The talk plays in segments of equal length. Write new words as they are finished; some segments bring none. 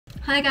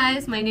Hi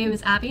guys, my name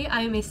is Abby.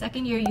 I am a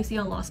second year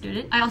UCL law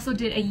student. I also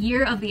did a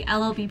year of the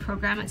LLB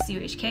program at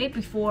CUHK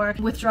before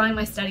withdrawing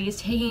my studies,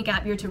 taking a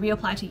gap year to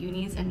reapply to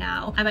unis, and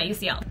now I'm at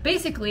UCL.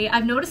 Basically,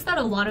 I've noticed that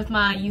a lot of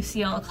my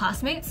UCL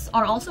classmates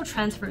are also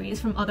transferees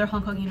from other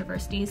Hong Kong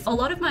universities. A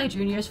lot of my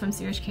juniors from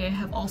CUHK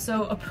have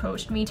also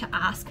approached me to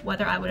ask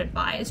whether I would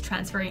advise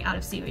transferring out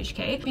of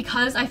CUHK.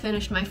 Because I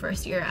finished my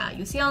first year at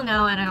UCL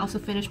now and I also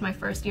finished my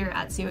first year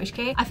at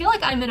CUHK, I feel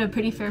like I'm in a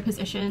pretty fair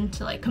position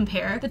to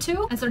compare the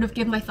two and sort of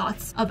give my thoughts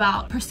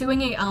about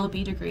pursuing a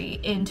LLB degree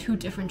in two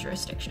different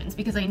jurisdictions,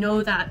 because I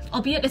know that,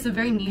 albeit it's a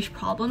very niche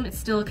problem, it's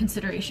still a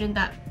consideration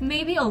that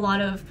maybe a lot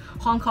of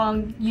Hong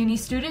Kong uni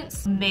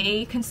students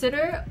may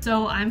consider,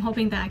 so I'm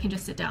hoping that I can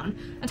just sit down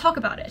and talk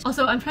about it.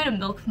 Also, I'm trying to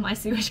milk my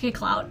CUHK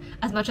clout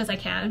as much as I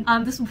can.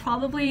 This will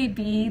probably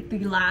be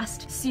the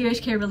last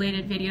CUHK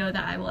related video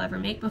that I will ever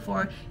make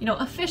before,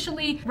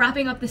 officially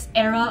wrapping up this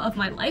era of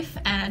my life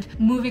and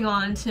moving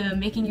on to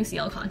making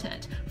UCL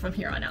content from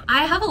here on out.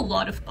 I have a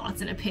lot of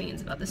thoughts and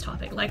opinions about this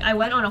topic. I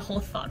went on a whole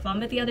thought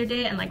vomit the other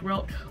day and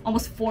wrote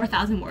almost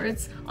 4,000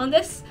 words on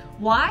this.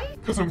 Why?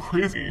 Because I'm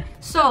crazy.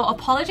 So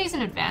apologies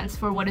in advance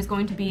for what is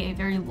going to be a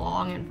very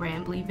long and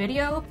rambly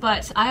video,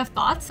 but I have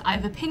thoughts, I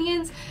have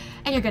opinions,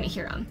 and you're gonna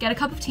hear them. Get a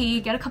cup of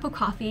tea, get a cup of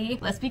coffee,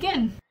 let's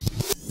begin.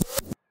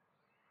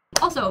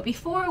 Also,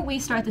 before we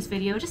start this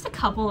video, just a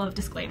couple of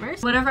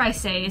disclaimers. Whatever I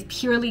say is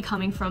purely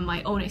coming from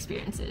my own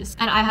experiences,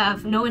 and I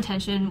have no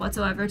intention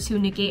whatsoever to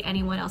negate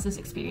anyone else's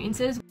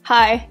experiences.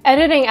 Hi,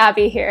 editing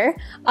Abby here.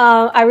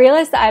 I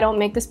realized that I don't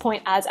make this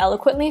point as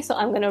eloquently, so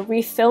I'm gonna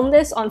refilm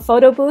this on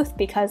photo booth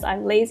because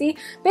I'm lazy.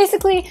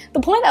 Basically, the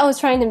point I was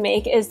trying to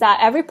make is that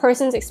every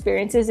person's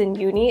experiences in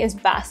uni is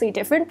vastly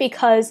different,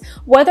 because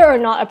whether or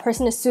not a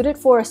person is suited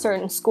for a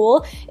certain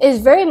school is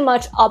very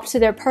much up to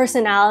their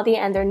personality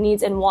and their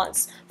needs and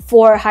wants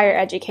for higher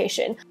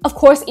education. Of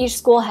course, each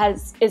school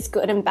has its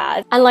good and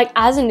bad. And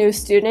as a new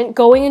student,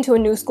 going into a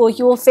new school,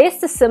 you will face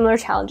the similar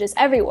challenges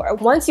everywhere.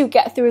 Once you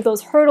get through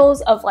those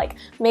hurdles of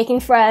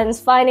making friends,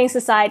 finding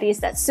societies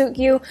that suit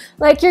you,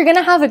 you're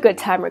gonna have a good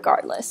time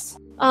regardless.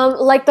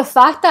 The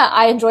fact that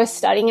I enjoy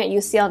studying at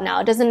UCL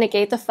now doesn't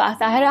negate the fact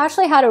that I had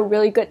actually had a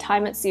really good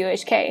time at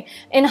CUHK.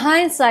 In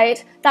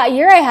hindsight, that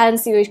year I had in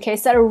CUHK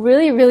set a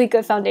really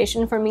good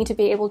foundation for me to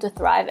be able to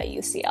thrive at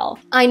UCL.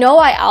 I know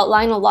I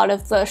outline a lot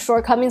of the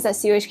shortcomings that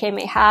CUHK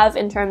may have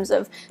in terms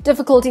of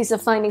difficulties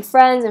of finding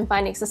friends and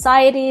finding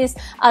societies,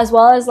 as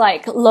well as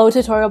low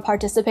tutorial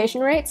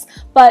participation rates,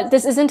 but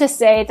this isn't to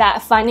say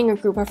that finding a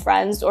group of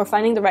friends or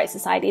finding the right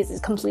societies is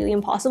completely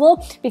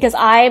impossible, because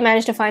I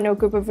managed to find a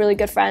group of really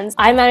good friends.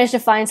 I managed to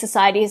find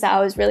societies that I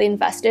was really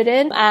invested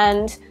in,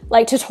 and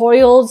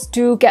tutorials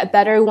do get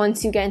better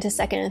once you get into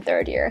second and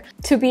third year.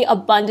 To be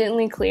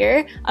abundantly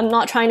clear, I'm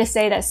not trying to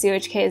say that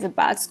CUHK is a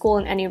bad school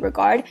in any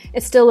regard.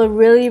 It's still a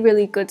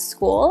really good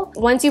school.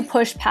 Once you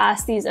push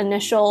past these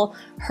initial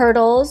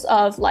hurdles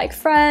of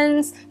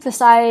friends,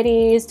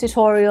 societies,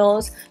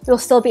 tutorials, you'll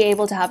still be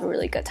able to have a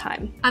really good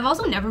time. I've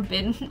also never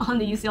been on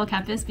the UCL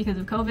campus because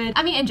of COVID.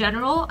 I mean, in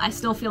general, I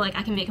still feel like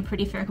I can make a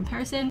pretty fair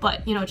comparison,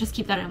 but just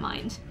keep that in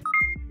mind.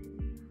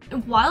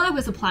 While I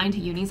was applying to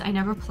unis, I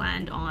never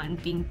planned on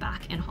being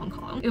back in Hong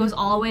Kong. It was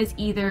always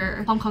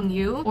either Hong Kong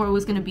U or it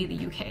was gonna be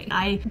the UK.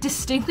 I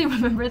distinctly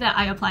remember that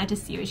I applied to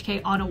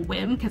CUHK on a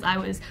whim because I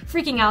was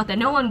freaking out that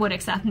no one would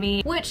accept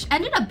me, which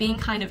ended up being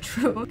kind of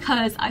true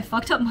because I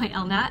fucked up my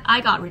LNAT. I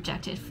got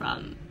rejected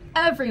from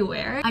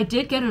everywhere. I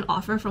did get an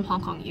offer from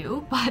Hong Kong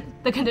U, but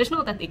the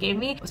conditional that they gave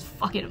me was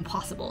fucking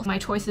impossible. My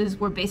choices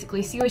were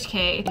basically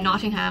CUHK,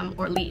 Nottingham,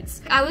 or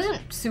Leeds. I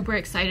wasn't super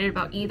excited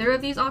about either of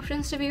these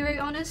options, to be very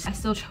honest. I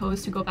still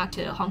chose to go back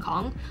to Hong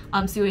Kong,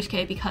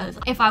 CUHK, because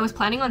if I was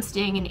planning on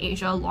staying in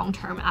Asia long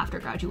term after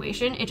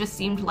graduation, it just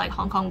seemed like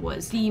Hong Kong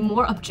was the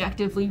more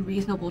objectively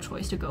reasonable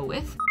choice to go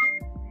with.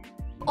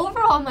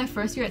 Overall, my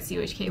first year at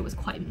CUHK was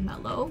quite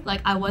mellow.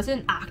 I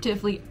wasn't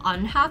actively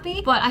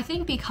unhappy, but I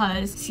think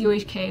because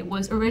CUHK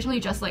was originally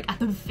just at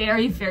the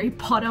very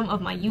bottom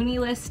of my uni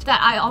list,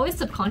 that I always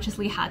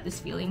subconsciously had this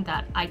feeling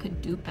that I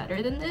could do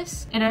better than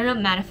this, and it ended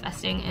up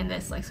manifesting in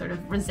this sort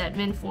of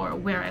resentment for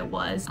where I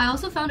was. I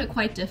also found it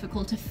quite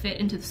difficult to fit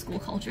into the school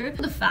culture.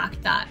 The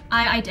fact that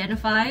I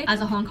identify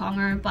as a Hong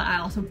Konger, but I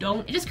also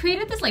don't, it just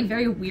created this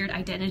very weird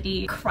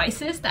identity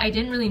crisis that I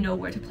didn't really know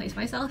where to place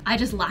myself. I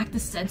just lacked the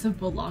sense of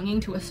belonging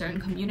to a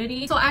certain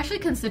community. So I actually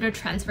considered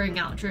transferring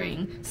out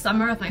during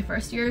summer of my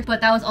first year,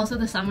 but that was also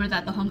the summer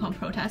that the Hong Kong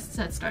protests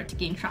had started to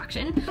gain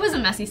traction. It was a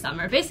messy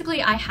summer.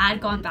 Basically, I had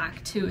gone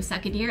back to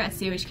second year at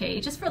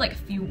CUHK just for a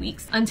few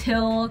weeks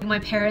until my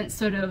parents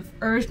sort of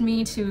urged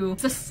me to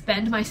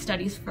suspend my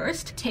studies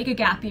first, take a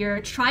gap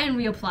year, try and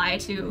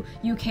reapply to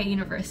UK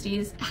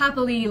universities.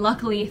 Happily,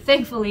 luckily,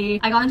 thankfully,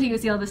 I got into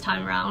UCL this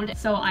time around,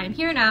 so I'm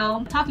here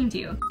now talking to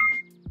you.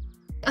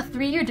 A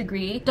 3-year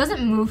degree doesn't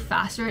move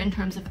faster in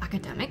terms of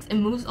academics, it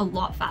moves a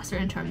lot faster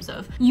in terms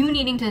of you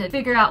needing to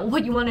figure out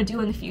what you want to do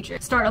in the future.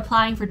 Start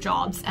applying for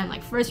jobs and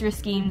like first year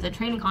schemes and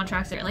training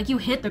contracts there. Like you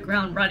hit the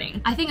ground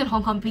running. I think in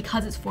Hong Kong,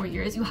 because it's 4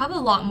 years, you have a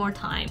lot more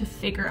time to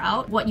figure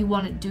out what you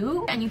want to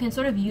do, and you can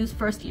sort of use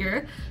first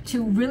year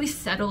to really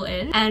settle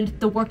in, and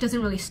the work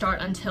doesn't really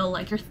start until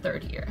like your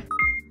 3rd year.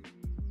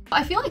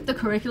 I feel like the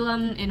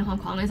curriculum in Hong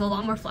Kong is a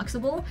lot more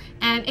flexible,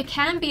 and it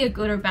can be a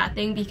good or bad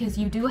thing because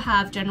you do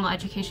have general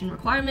education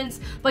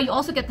requirements, but you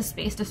also get the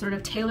space to sort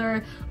of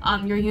tailor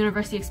your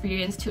university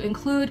experience to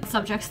include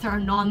subjects that are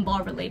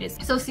non-law related.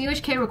 So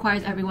CUHK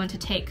requires everyone to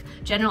take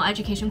general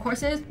education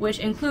courses, which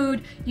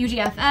include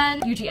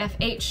UGFN,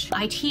 UGFH,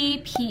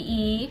 IT,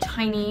 PE,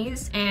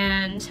 Chinese,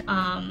 and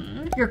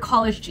your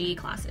college GE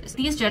classes.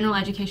 These general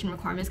education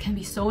requirements can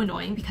be so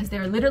annoying because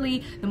they're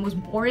literally the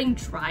most boring,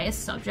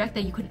 driest subject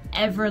that you could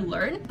ever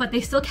learn, but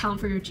they still count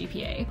for your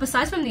GPA.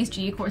 Besides from these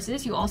GE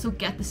courses, you also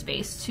get the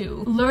space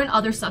to learn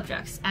other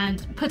subjects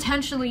and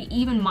potentially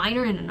even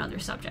minor in another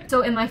subject.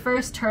 So in my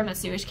first term at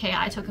CUHK,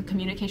 I took a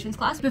communications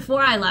class.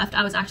 Before I left,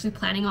 I was actually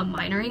planning on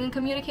minoring in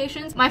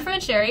communications. My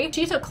friend Sherry,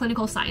 she took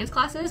clinical science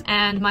classes,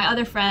 and my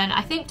other friend,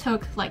 I think,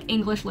 took like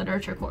English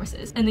literature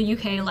courses. In the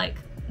UK, like,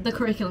 the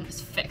curriculum is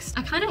fixed.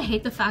 I kind of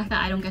hate the fact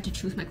that I don't get to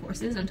choose my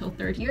courses until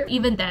 3rd year.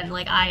 Even then,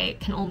 like, I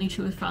can only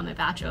choose from a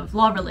batch of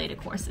law-related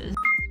courses.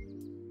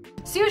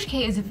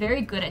 CUHK is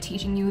very good at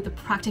teaching you the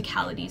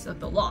practicalities of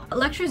the law.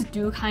 Lectures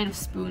do kind of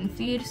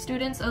spoon-feed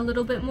students a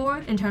little bit more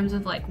in terms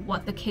of like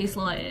what the case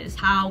law is,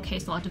 how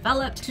case law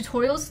developed.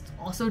 Tutorials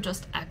also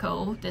just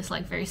echo this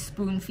like very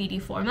spoon-feedy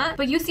format,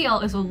 but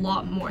UCL is a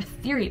lot more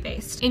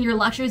theory-based. In your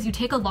lectures, you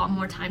take a lot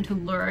more time to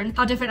learn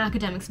how different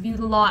academics view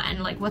the law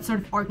and like what sort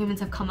of arguments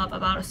have come up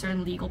about a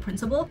certain legal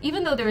principle.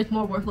 Even though there is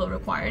more workload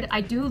required,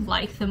 I do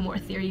like the more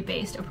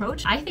theory-based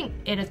approach. I think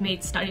it has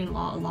made studying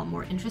law a lot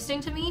more interesting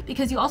to me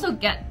because you also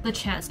get the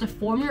chance to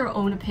form your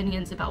own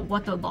opinions about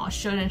what the law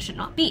should and should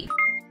not be.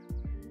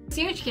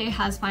 CUHK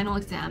has final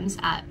exams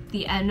at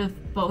the end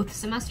of both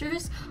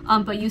semesters,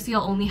 but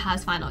UCL only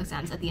has final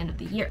exams at the end of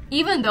the year.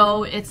 Even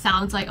though it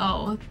sounds like,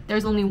 oh,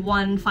 there's only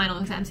one final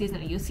exam season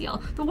at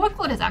UCL, the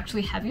workload is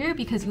actually heavier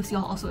because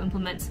UCL also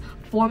implements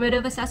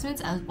formative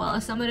assessments as well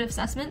as summative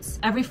assessments.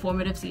 Every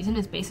formative season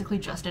is basically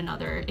just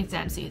another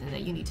exam season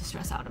that you need to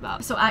stress out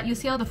about. So at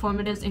UCL, the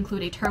formatives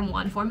include a term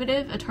 1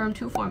 formative, a term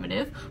 2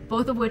 formative,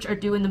 both of which are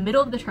due in the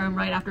middle of the term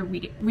right after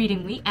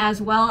reading week,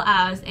 as well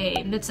as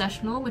a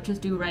mid-sessional, which is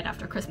due right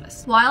after Christmas.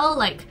 While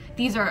like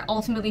these are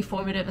ultimately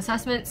formative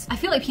assessments, I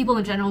feel like people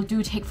in general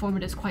do take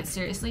formatives quite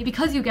seriously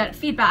because you get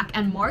feedback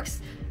and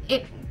marks.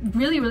 It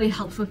really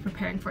helps with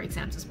preparing for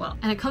exams as well.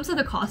 And it comes at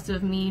the cost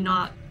of me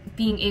not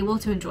being able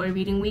to enjoy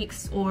reading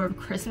weeks or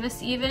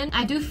Christmas even.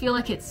 I do feel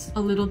like it's a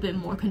little bit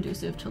more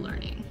conducive to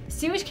learning.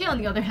 CUHK on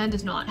the other hand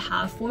does not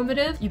have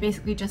formative. You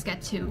basically just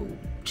get to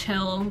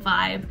chill,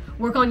 vibe,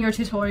 work on your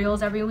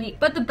tutorials every week.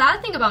 But the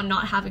bad thing about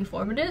not having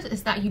formatives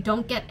is that you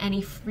don't get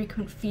any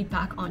frequent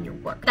feedback on your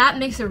work. That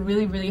makes it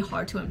really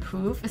hard to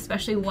improve,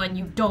 especially when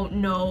you don't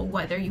know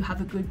whether you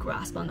have a good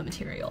grasp on the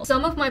material.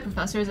 Some of my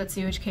professors at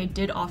CUHK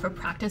did offer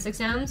practice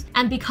exams,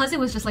 and because it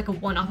was just like a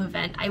one-off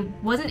event, I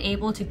wasn't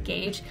able to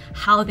gauge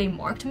how they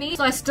marked me.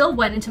 So I still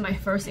went into my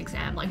first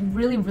exam like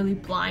really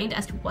blind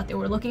as to what they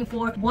were looking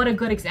for, what a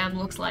good exam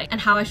looks like,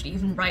 and how I should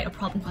even write a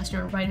problem question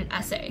or write an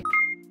essay.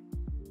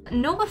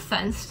 No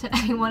offense to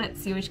anyone at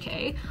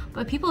CUHK,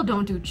 but people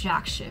don't do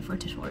jack shit for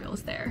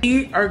tutorials there.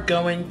 We are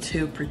going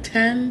to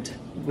pretend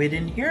we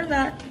didn't hear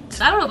that.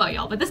 I don't know about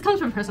y'all, but this comes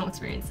from personal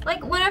experience.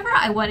 Like, whenever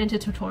I went into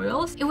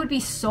tutorials, it would be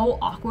so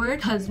awkward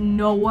because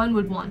no one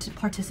would want to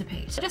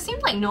participate. It just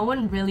seemed like no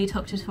one really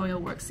took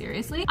tutorial work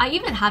seriously. I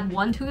even had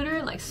one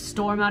tutor like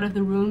storm out of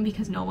the room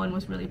because no one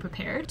was really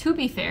prepared. To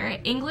be fair,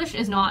 English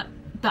is not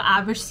the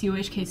average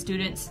CUHK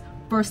student's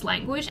first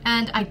language,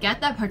 and I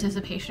get that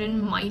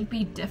participation might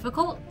be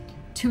difficult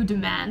to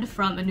demand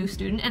from a new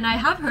student, and I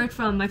have heard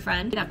from my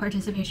friend that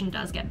participation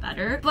does get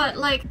better, but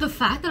like the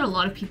fact that a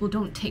lot of people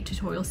don't take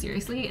tutorials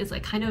seriously is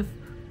like kind of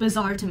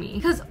bizarre to me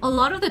because a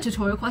lot of the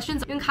tutorial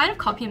questions you can kind of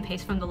copy and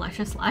paste from the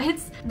lecture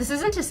slides. This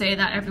isn't to say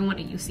that everyone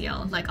at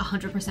UCL like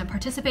 100%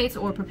 participates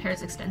or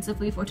prepares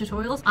extensively for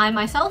tutorials. I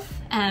myself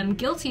am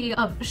guilty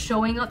of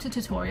showing up to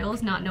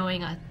tutorials not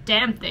knowing a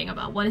damn thing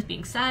about what is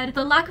being said.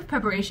 The lack of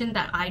preparation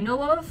that I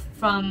know of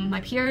from my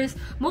peers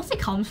mostly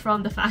comes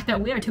from the fact that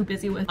we are too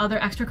busy with other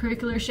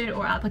extracurricular shit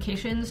or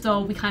applications,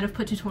 so we kind of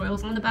put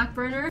tutorials on the back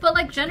burner. But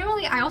like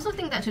generally, I also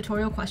think that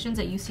tutorial questions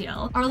at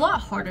UCL are a lot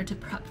harder to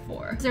prep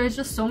for. There's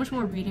just so much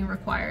more reading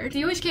required.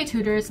 The UHK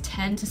tutors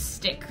tend to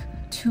stick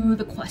to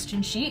the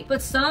question sheet,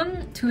 but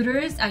some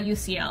tutors at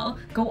UCL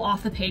go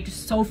off the page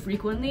so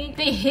frequently,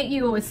 they hit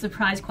you with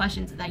surprise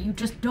questions that you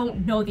just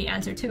don't know the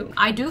answer to.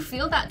 I do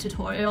feel that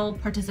tutorial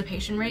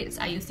participation rates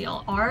at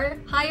UCL are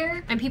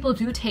higher, and people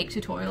do take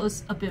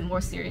tutorials a bit more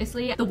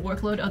seriously. The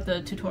workload of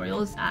the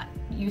tutorials at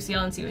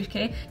UCL and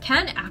CUHK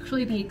can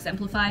actually be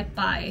exemplified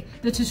by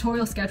the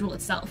tutorial schedule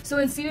itself. So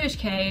in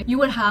CUHK, you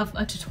would have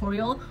a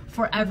tutorial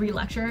for every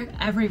lecture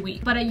every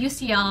week, but at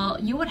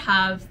UCL, you would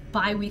have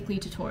bi-weekly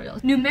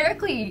tutorials.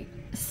 Numerically,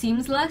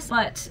 seems less,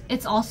 but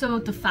it's also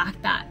the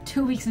fact that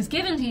 2 weeks is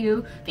given to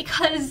you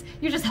because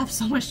you just have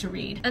so much to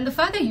read. And the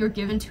fact that you're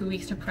given 2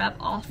 weeks to prep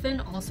often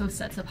also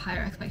sets up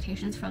higher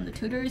expectations from the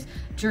tutors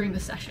during the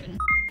session.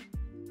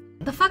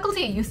 The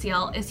faculty at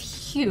UCL is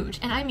huge,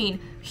 and I mean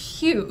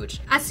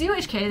huge. At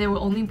CUHK, there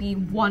will only be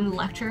one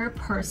lecturer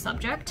per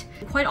subject.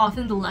 Quite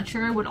often, the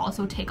lecturer would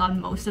also take on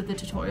most of the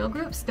tutorial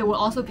groups. There will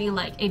also be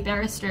like a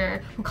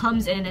barrister who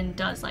comes in and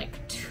does like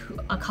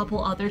a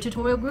couple other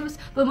tutorial groups,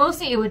 but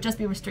mostly it would just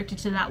be restricted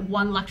to that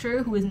one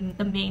lecturer who is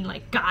the main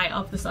like guy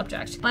of the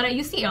subject. But at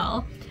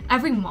UCL,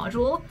 every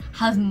module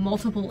has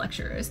multiple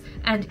lecturers,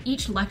 and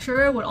each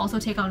lecturer would also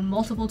take on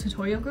multiple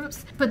tutorial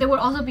groups, but there would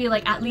also be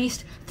like at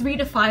least 3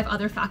 to 5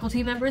 other faculty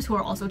members who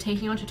are also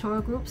taking on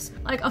tutorial groups.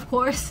 Like, of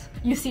course,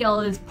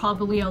 UCL is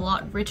probably a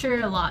lot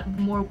richer, a lot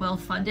more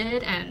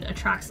well-funded, and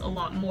attracts a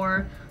lot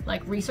more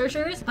like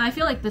researchers, but I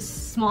feel like the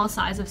small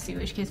size of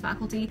CUHK's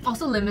faculty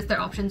also limits their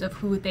options of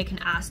who they can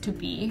ask to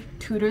be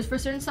tutors for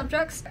certain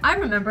subjects. I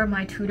remember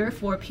my tutor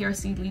for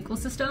PRC legal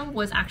system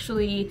was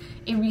actually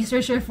a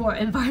researcher for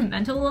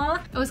environmental law.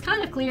 It was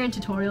kind of clear in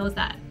tutorials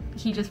that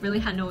he just really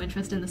had no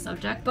interest in the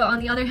subject. But on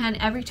the other hand,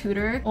 every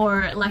tutor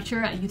or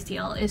lecturer at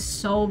UCL is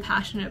so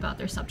passionate about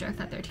their subject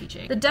that they're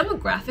teaching. The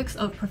demographics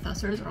of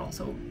professors are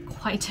also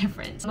quite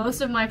different. Most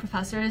of my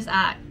professors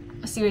at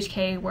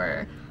CUHK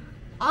were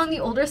on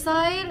the older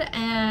side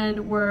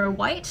and were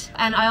white,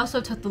 and I also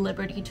took the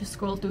liberty to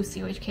scroll through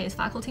CUHK's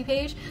faculty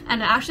page,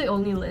 and it actually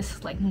only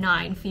lists like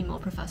 9 female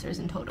professors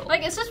in total.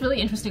 Like, it's just really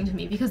interesting to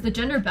me because the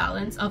gender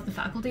balance of the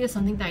faculty is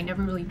something that I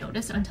never really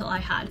noticed until I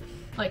had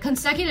like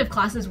consecutive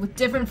classes with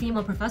different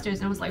female professors,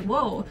 and I was like,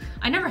 whoa,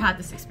 I never had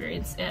this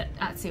experience at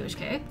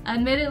CUHK.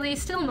 Admittedly,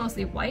 still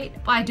mostly white,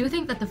 but I do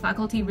think that the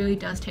faculty really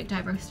does take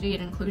diversity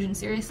and inclusion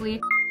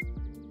seriously.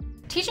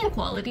 Teaching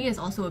quality is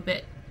also a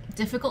bit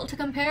difficult to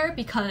compare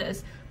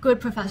because good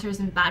professors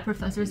and bad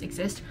professors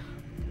exist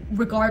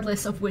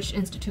regardless of which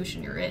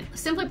institution you're in,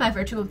 simply by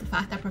virtue of the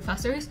fact that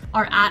professors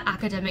are at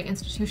academic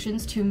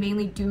institutions to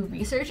mainly do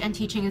research, and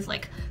teaching is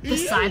like the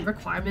side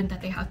requirement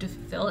that they have to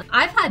fulfill.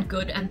 I've had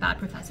good and bad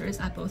professors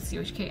at both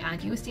CUHK and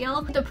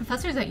UCL. The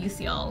professors at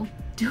UCL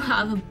do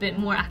have a bit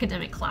more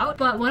academic clout,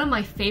 but one of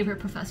my favorite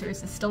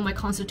professors is still my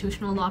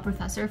constitutional law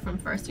professor from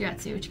first year at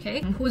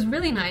CUHK, who was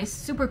really nice,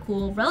 super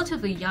cool,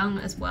 relatively young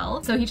as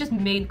well, so he just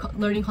made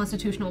learning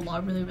constitutional law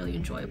really, really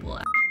enjoyable.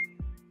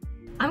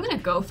 I'm gonna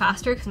go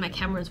faster because my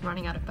camera is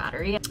running out of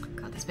battery.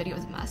 God, this video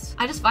is a mess.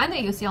 I just find that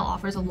UCL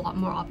offers a lot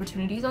more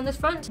opportunities on this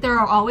front. There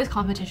are always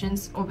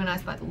competitions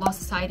organized by the Law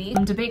Society,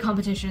 debate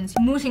competitions,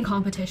 mooting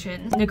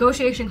competitions,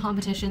 negotiation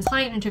competitions,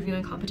 client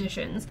interviewing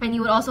competitions, and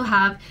you would also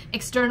have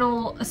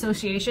external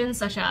associations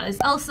such as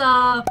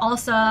ELSA,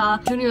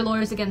 ALSA, Junior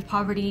Lawyers Against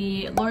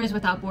Poverty, Lawyers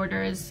Without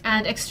Borders,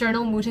 and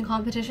external mooting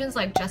competitions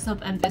like JESUP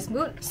and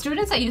Bismoot.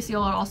 Students at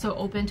UCL are also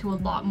open to a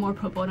lot more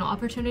pro bono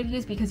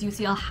opportunities because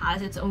UCL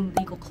has its own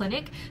legal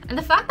clinic, and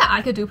the fact that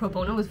I could do pro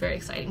bono was very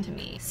exciting to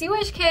me.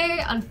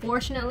 CUHK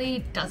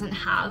unfortunately doesn't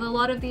have a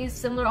lot of these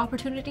similar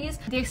opportunities.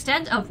 The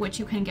extent of which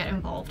you can get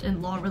involved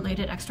in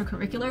law-related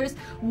extracurriculars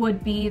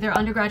would be their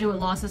Undergraduate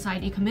Law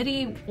Society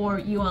Committee, or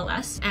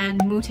ULS,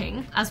 and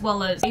mooting, as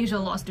well as Asia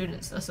Law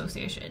Students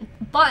Association.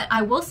 But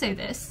I will say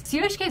this,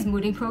 CUHK's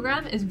mooting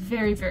program is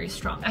very, very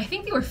strong. I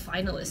think they were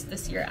finalists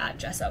this year at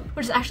JESUP,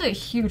 which is actually a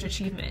huge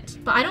achievement.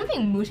 But I don't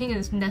think mooting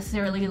is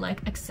necessarily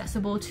like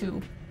accessible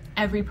to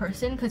every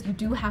person, because you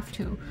do have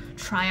to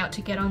try out to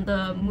get on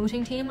the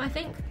mooting team, I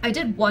think. I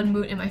did one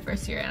moot in my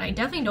first year, and I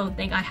definitely don't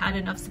think I had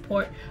enough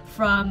support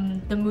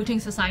from the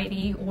Mooting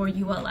Society or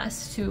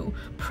ULS to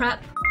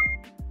prep.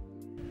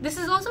 This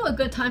is also a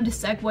good time to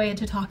segue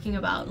into talking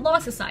about Law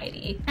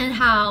Society and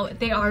how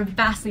they are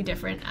vastly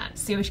different at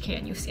CUHK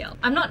and UCL.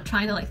 I'm not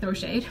trying to like throw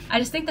shade. I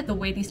just think that the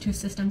way these two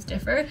systems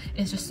differ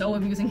is just so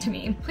amusing to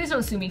me. Please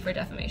don't sue me for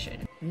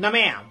defamation. No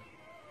ma'am.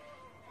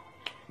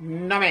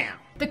 No ma'am.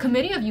 The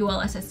committee of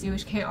ULS at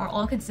CUHK are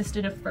all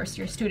consisted of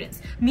first-year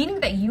students, meaning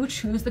that you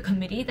choose the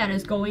committee that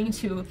is going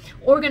to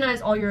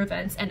organize all your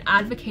events and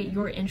advocate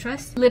your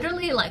interests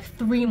literally like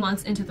 3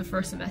 months into the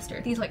first semester.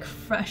 These like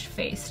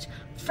fresh-faced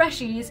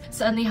freshies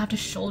suddenly have to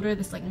shoulder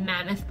this like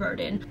mammoth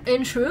burden.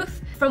 In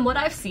truth, from what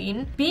I've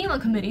seen, being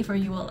on committee for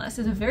ULS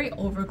is a very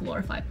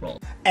over-glorified role.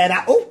 And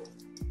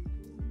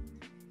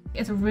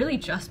It's really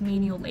just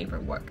menial labor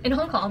work. In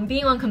Hong Kong,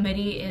 being on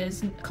committee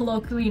is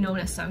colloquially known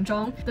as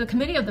Seungzhong. The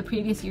committee of the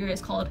previous year is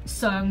called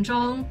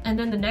Seungzhong, and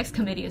then the next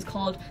committee is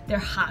called their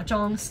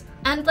Hazhongs.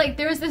 And like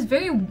there's this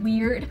very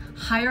weird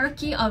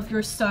hierarchy of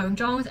your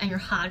Seungzhongs and your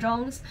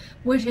Hazhongs,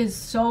 which is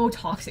so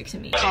toxic to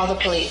me. Call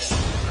the police.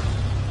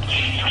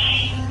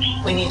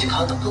 We need to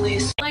call the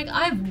police. Like,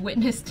 I've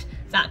witnessed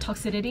that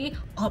toxicity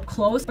up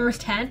close,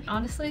 firsthand.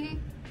 Honestly,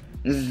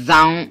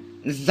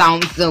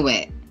 脏死我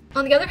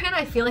On the other hand,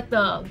 I feel like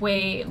the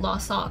way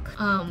LawSoc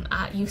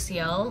at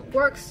UCL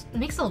works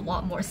makes a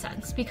lot more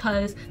sense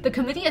because the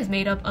committee is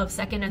made up of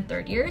second and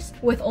third years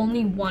with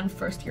only one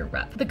first year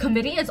rep. The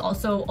committee is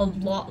also a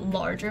lot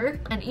larger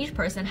and each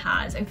person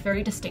has a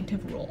very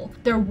distinctive role.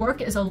 Their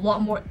work is a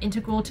lot more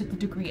integral to the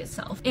degree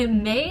itself. It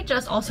may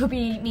just also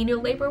be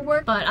menial labor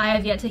work, but I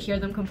have yet to hear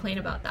them complain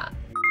about that.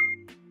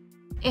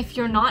 If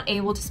you're not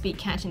able to speak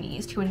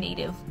Cantonese to a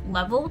native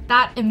level,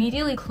 that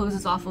immediately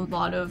closes off a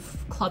lot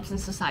of clubs and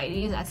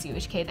societies at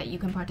CUHK that you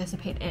can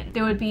participate in.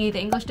 There would be the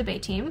English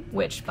debate team,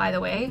 which, by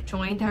the way,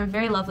 join. They're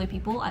very lovely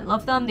people. I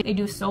love them. They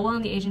do so well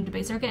in the Asian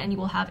debate circuit and you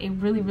will have a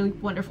really, really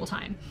wonderful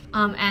time.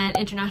 And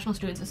International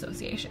Students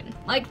Association.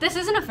 Like, this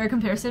isn't a fair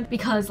comparison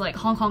because like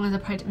Hong Kong is a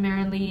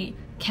primarily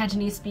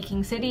Cantonese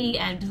speaking city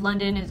and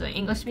London is an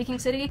English speaking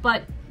city,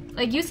 but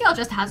like UCL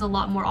just has a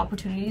lot more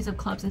opportunities of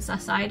clubs and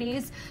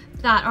societies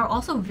that are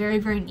also very,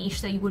 very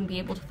niche that you wouldn't be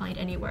able to find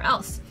anywhere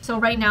else. So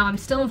right now I'm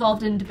still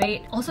involved in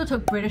debate, also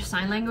took British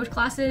Sign Language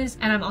classes,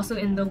 and I'm also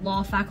in the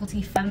law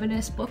faculty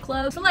feminist book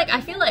club. So like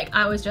I feel like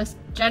I was just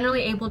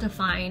generally able to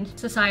find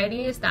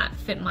societies that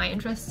fit my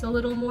interests a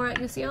little more at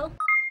UCL.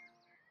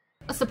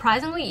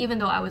 Surprisingly, even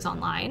though I was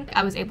online,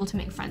 I was able to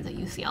make friends at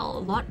UCL a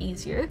lot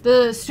easier.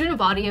 The student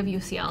body of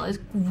UCL is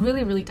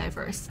really, really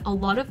diverse. A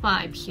lot of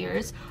my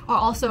peers are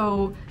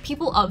also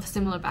people of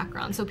similar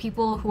backgrounds, so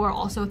people who are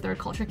also third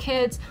culture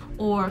kids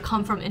or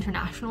come from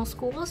international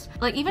schools.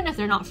 Like even if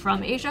they're not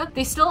from Asia,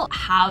 they still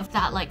have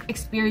that like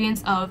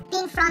experience of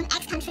being from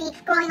X country,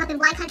 growing up in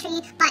Y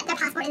country, but their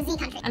passport is Z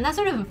country. And that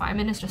sort of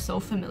environment is just so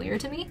familiar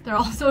to me. There are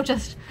also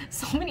just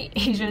so many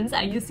Asians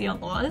at UCL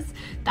laws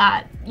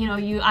that, you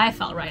know, I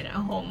felt right at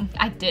home.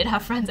 I did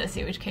have friends at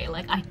CUHK,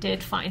 like I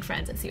did find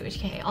friends at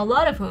CUHK, a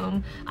lot of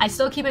whom I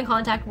still keep in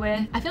contact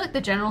with. I feel like the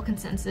general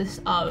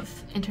consensus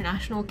of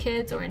international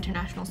kids or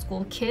international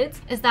school kids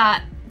is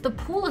that the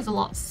pool is a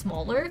lot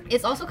smaller.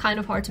 It's also kind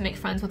of hard to make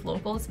friends with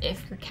locals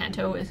if your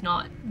Canto is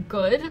not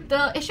good.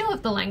 The issue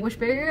of the language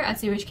barrier at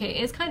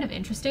CUHK is kind of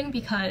interesting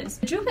because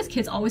the JUPAS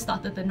kids always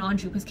thought that the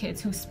non-JUPAS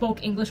kids who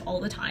spoke English all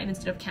the time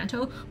instead of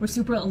Canto were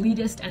super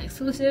elitist and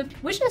exclusive,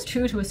 which is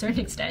true to a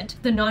certain extent.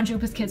 The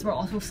non-JUPAS kids were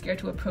also scared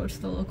to approach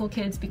the local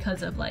kids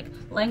because of like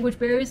language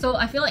barriers. So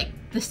I feel like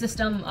the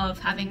system of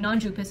having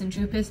non-JUPAS and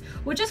JUPAS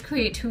would just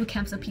create two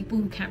camps of people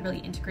who can't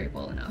really integrate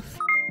well enough.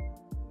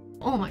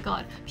 Oh my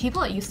god,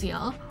 people at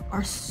UCL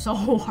are so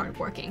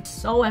hardworking,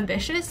 so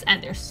ambitious,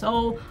 and they're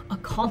so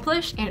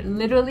accomplished. It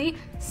literally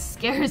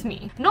scares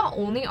me. Not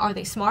only are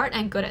they smart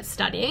and good at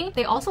studying,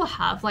 they also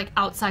have like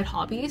outside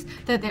hobbies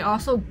that they're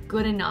also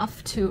good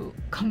enough to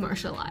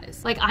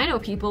commercialize. Like I know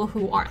people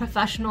who are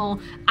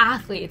professional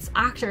athletes,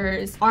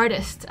 actors,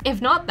 artists.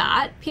 If not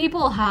that,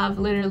 people have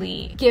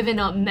literally given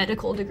up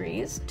medical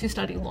degrees to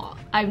study law.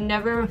 I've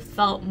never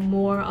felt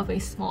more of a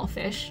small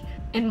fish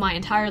in my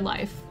entire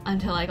life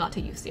until I got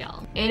to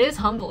UCL. It is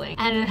humbling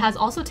and it has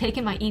also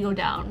taken my ego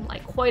down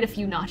like quite a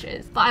few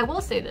notches. But I will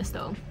say this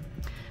though,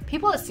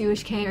 people at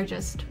CUHK are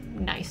just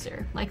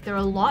nicer. Like they're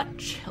a lot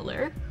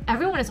chiller.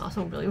 Everyone is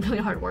also really, really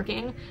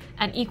hardworking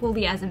and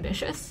equally as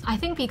ambitious. I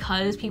think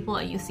because people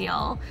at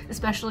UCL,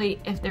 especially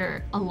if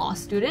they're a law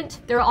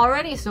student, they're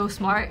already so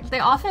smart,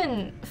 they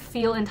often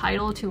feel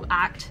entitled to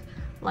act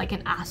like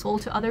an asshole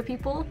to other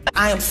people.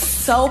 I am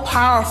so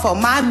powerful.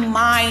 My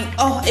mind,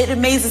 oh, it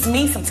amazes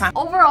me sometimes.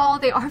 Overall,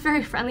 they are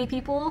very friendly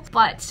people,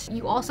 but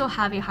you also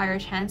have a higher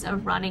chance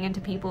of running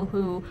into people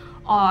who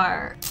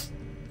are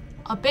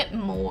a bit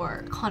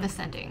more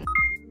condescending.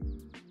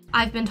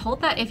 I've been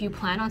told that if you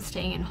plan on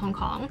staying in Hong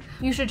Kong,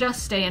 you should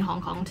just stay in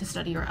Hong Kong to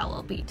study your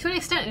LLB. To an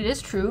extent, it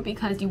is true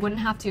because you wouldn't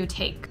have to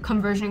take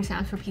conversion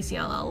exams for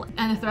PCLL,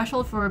 and the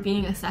threshold for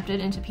being accepted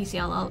into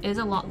PCLL is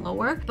a lot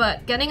lower,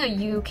 but getting a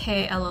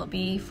UCL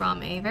LLB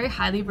from a very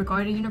highly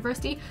regarded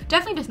university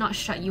definitely does not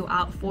shut you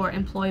out for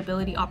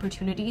employability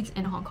opportunities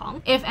in Hong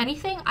Kong. If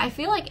anything, I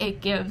feel like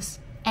it gives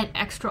an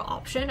extra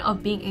option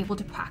of being able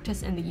to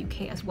practice in the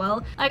UK as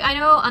well. Like I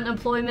know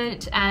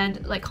unemployment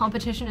and like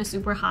competition is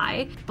super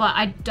high, but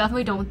I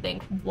definitely don't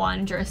think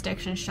one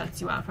jurisdiction shuts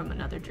you out from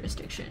another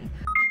jurisdiction.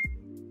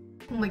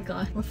 Oh my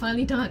god, we're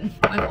finally done.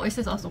 My voice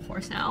is also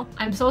hoarse now.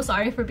 I'm so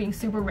sorry for being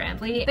super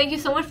rambly. Thank you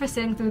so much for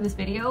sitting through this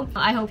video.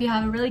 I hope you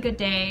have a really good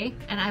day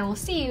and I will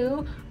see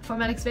you for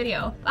my next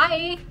video.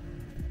 Bye!